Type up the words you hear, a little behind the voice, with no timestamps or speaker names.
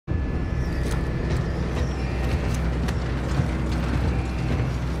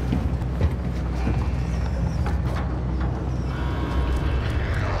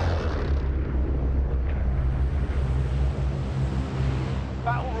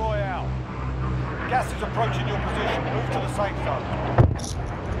Gas is approaching your position. Move to the safe zone.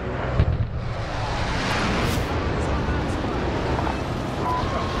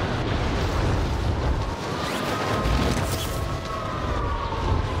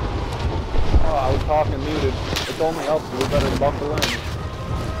 Oh, I was talking muted. It's only us, so we better buckle in.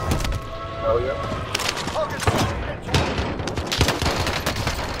 Oh, yeah.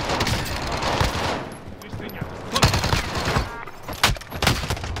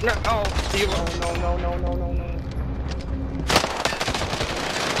 No, oh, no.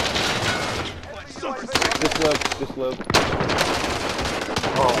 Just live.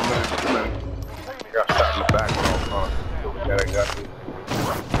 Oh, man. I got shot in the back when I was on. Yeah, I got you.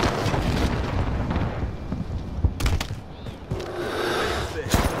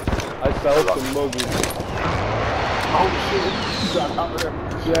 I felt some boogies. Oh, shit. You got out there.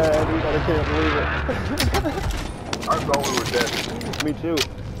 Yeah, dude, I can't believe it. I thought we were dead. Me too.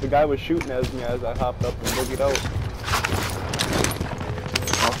 The guy was shooting at me as I hopped up and boogied out.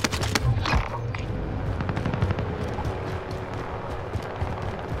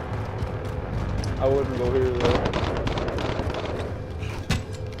 I wouldn't go here though.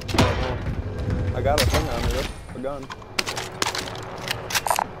 I got a thing on me, that's a gun.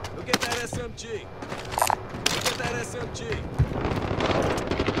 Go get that SMG.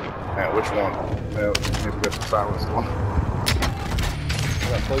 Man, which one? Yeah, maybe get the silenced one.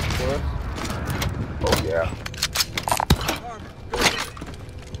 Got places for us? Oh, yeah.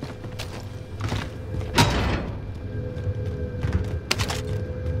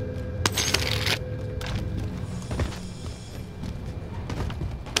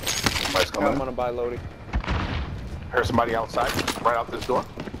 Somebody's coming. I'm gonna buy Lodi. Here's somebody outside, right out this door.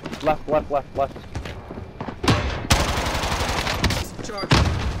 Left. Charge.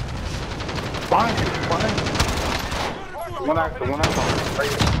 Behind you. The one I saw.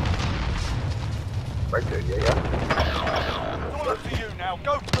 Right there, yeah. It's all up to you now.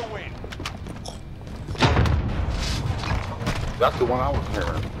 Go for the win. That's the one I was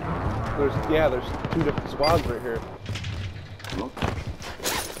hearing. There's two different squads right here.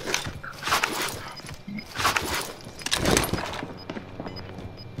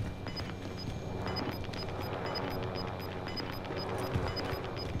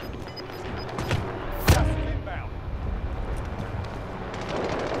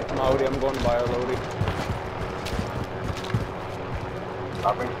 Lodi, I'm going to buy our Lodi.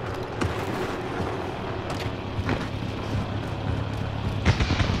 Copy.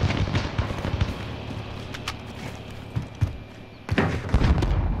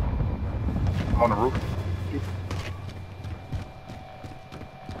 I'm on the roof.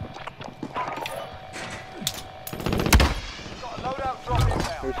 Got a loadout drop inbound.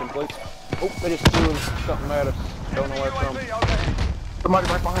 Here's some plates. Oh, they just threw something at us. Don't know where from. Somebody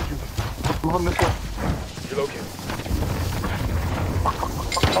right behind you. Come on this way. You're okay.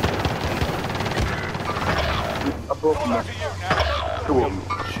 I broke All him up up. to you now. Two of them.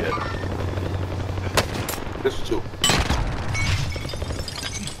 Shit. This is two.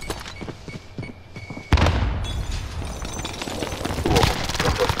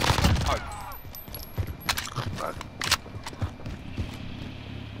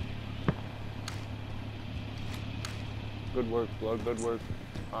 Good work, Blood. Good work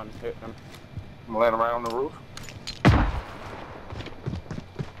on hitting him. I'm landing right on the roof.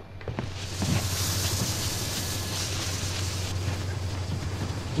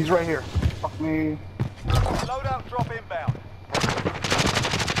 He's right here. Fuck me. Loadout drop inbound.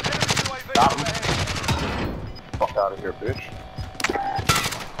 Got him. Fuck out of here, bitch.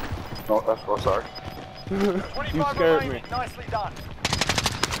 No, that's oh, sorry. You scared me. Nicely done.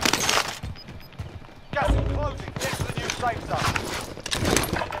 Gas is closing. Get to the new safe zone.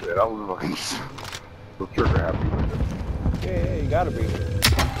 Yeah, that was like so trigger happy. Yeah, you gotta be.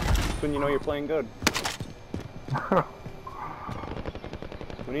 That's when you know you're playing good.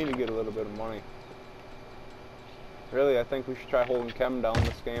 We need to get a little bit of money. Really, I think we should try holding Chem down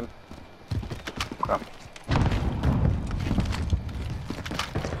this game. Okay.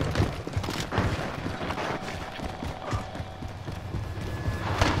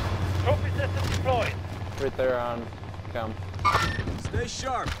 Trophy system deployed. Right there on Chem. Stay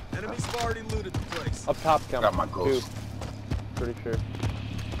sharp. Enemies have already looted the place. Up top, Chem. Got my ghost. Two. Pretty sure.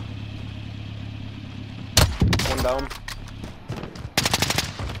 One down.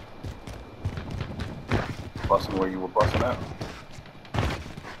 Busting where you were busting at.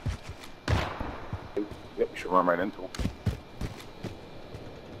 Yep, you should run right into him.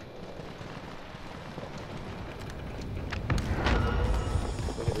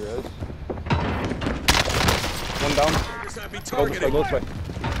 There he is. One down. Just have me Go this way, targeted. go this way.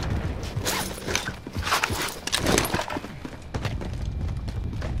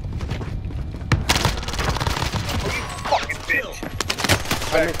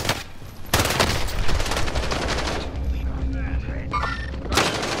 back.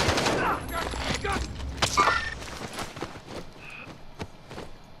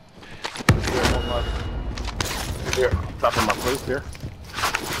 Here, top of my plate here.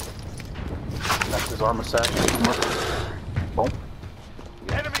 That's his armor sack. Boom.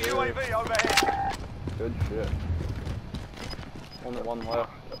 Enemy UAV overhead. Good shit. Only one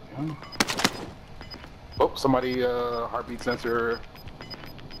left. Oh, somebody, heartbeat sensor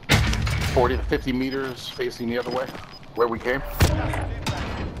 40 to 50 meters facing the other way, where we came.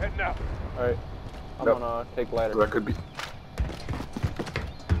 Head now. Alright. I'm Yep. gonna take ladder. That could be.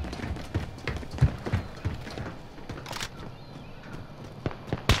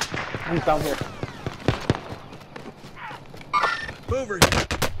 He's down here. Over here.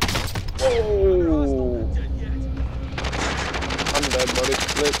 Whoa! I'm dead, buddy.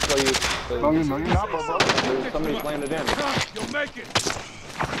 Please. No, you're not, bro. There's somebody's landed in. You'll make it.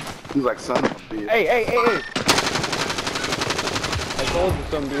 He's like, son of a bitch. Hey! I told you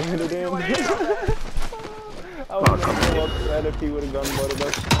somebody landed in. I would have been so upset if he would have gun-butted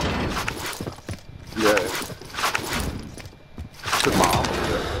us. Yeah. Took my arm.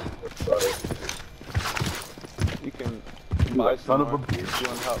 You can buy some son of a more bitch. if you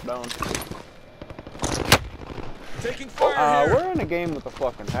want to hop down. Taking fire here. We're in a game with a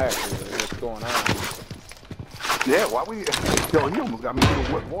fucking hacker. What's going on? Yeah, why we? Yo, he almost got me through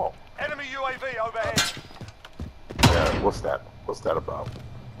the wood wall. Enemy UAV overhead. Yeah, what's that? What's that about?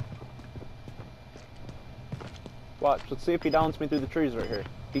 Watch, let's see if he downs me through the trees right here.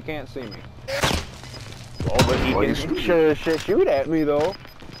 He can't see me. Oh, but he can shoot at me though.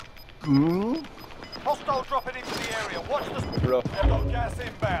 Hmm. Hostile dropping into the area. Watch the... Bro. They've got gas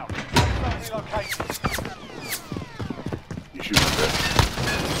inbound. Friendly location. You shoot that.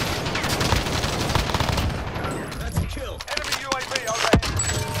 That's a kill. Enemy UAV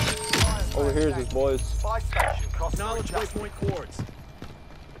overhead. Over here's his boys. Buy station cost Knowledge adjustment. waypoint coords.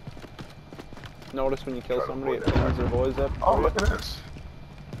 Notice when you kill Try to somebody, it avoid that. pings their boys up. Oh, look at this.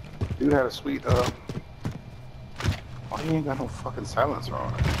 Dude had a sweet, oh, he ain't got no fucking silencer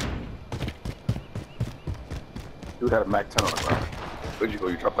on it. Dude had a Mac 10 on the ground. Where'd you go?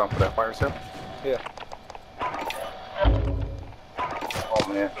 You dropped down for that fire sale? Yeah. Oh,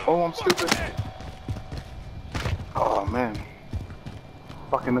 man. Oh, I'm stupid. Oh, man.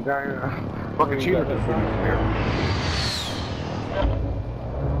 Fucking the guy, fucking cheater.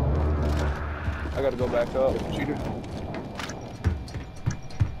 I gotta go back up. Cheater.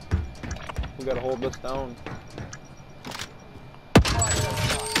 We gotta hold this down.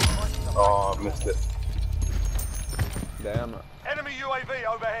 Oh, I missed it. Damn it. Enemy UAV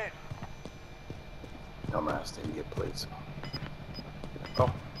overhead. Dumbass didn't get plates.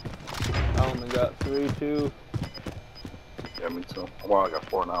 Oh, I only got 3, 2. yeah, me too. Well, I got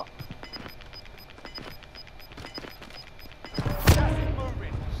 4 now. Gas is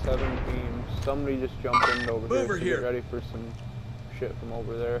moving. 7 teams. Somebody just jumped in over here. Over So here. get ready for some shit from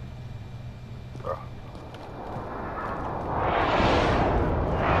over there. Bro.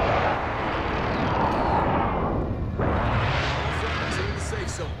 Seeing the safe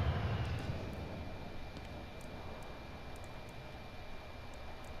zone.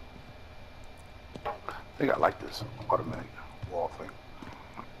 I think I like this automatic wall thing.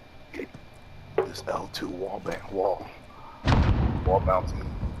 Get this L2 wall mounting.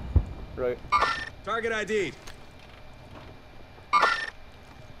 Right. Target ID'd.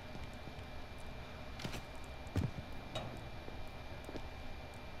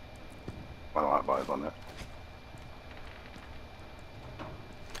 I don't have eyes on that.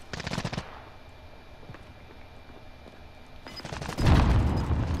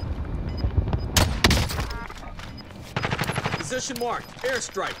 Position marked.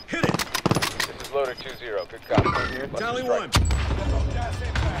 Airstrike. Hit it. This is loader 2-0. Good copy. Tally 1. Gas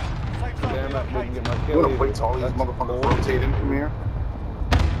inbound. Safe zone Damn, I didn't relocated. get my I'm kill. gonna wait till all these That's motherfuckers cool. rotate in from here.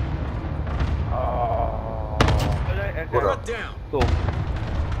 What up? Cut down. Cool.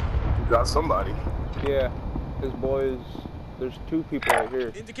 You got somebody. Yeah. His boys. There's 2 people right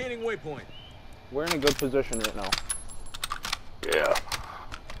here. Indicating waypoint. We're in a good position right now. Yeah.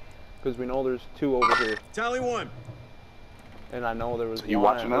 Because we know there's 2 over here. Tally 1. And I know there was So you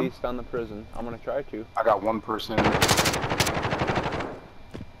one watching at them? least on the prison. I'm gonna try to. I got 1 person.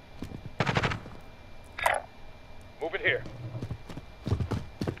 Moving here.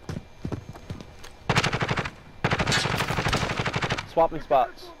 Swapping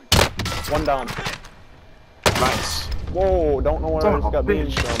spots. 1 down. Nice. Whoa, don't know where Son I of just a got beamed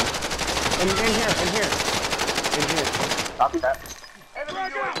bitch. from. In here. Copy that. Enemy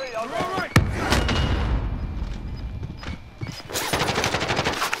UAV overhead.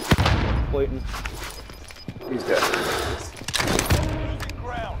 plating. He's dead. Losing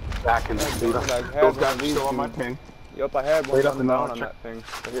ground. Back in the dude. I had Those one of guys are these still on my dudes. ping. Yep, I had one Wait up coming and down down, on check. that thing.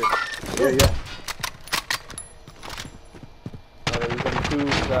 Right here. Yeah. There's them two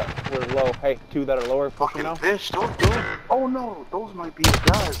that were low. Hey, two that are lower pushing Fucking now. bitch, don't do it. Oh no, those might be the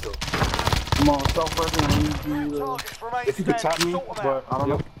guys though. Come on, self-resin, I need you. Targets remain If you could tap me, standing. Sort them but out. I don't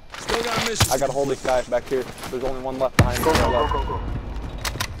know. Still got a mission. I gotta hold this guy back here. There's only one left behind me. Go, on the go, left. go, go, go.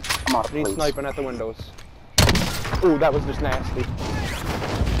 I'm out of He's place. sniping at the windows. Ooh, that was just nasty.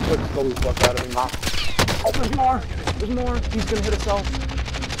 Took the holy fuck out of me. Oh, there's more! There's more! He's gonna hit himself.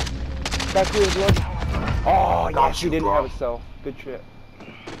 Back here, blood. Oh, yes, he didn't have himself. Good shit.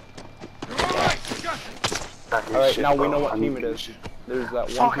 Alright, now we know what team it is. There's that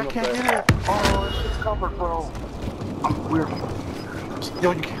one Fuck, team I up can't there. get it. Oh, this shit's covered, bro. I'm weird.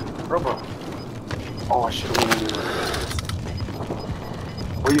 Yo, you can't. Bro. Oh, I should've went in there.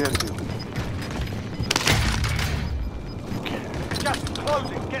 Where you headed to? Gas is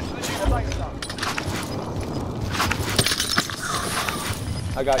closing. Get to the new safe zone.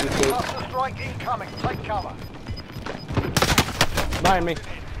 I got you, too. Cluster strike incoming. Take cover. Behind me.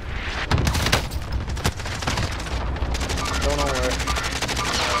 Don't know where.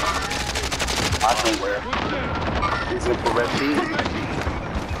 I know where. He's infrared team.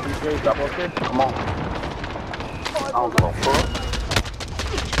 He's raised up, okay? Come on. I don't give a fuck.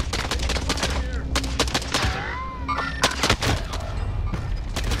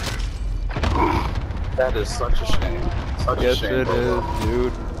 That is such a shame. Such a Yes, shame, it bro. is,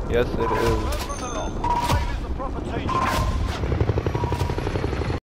 dude. Yes, it is.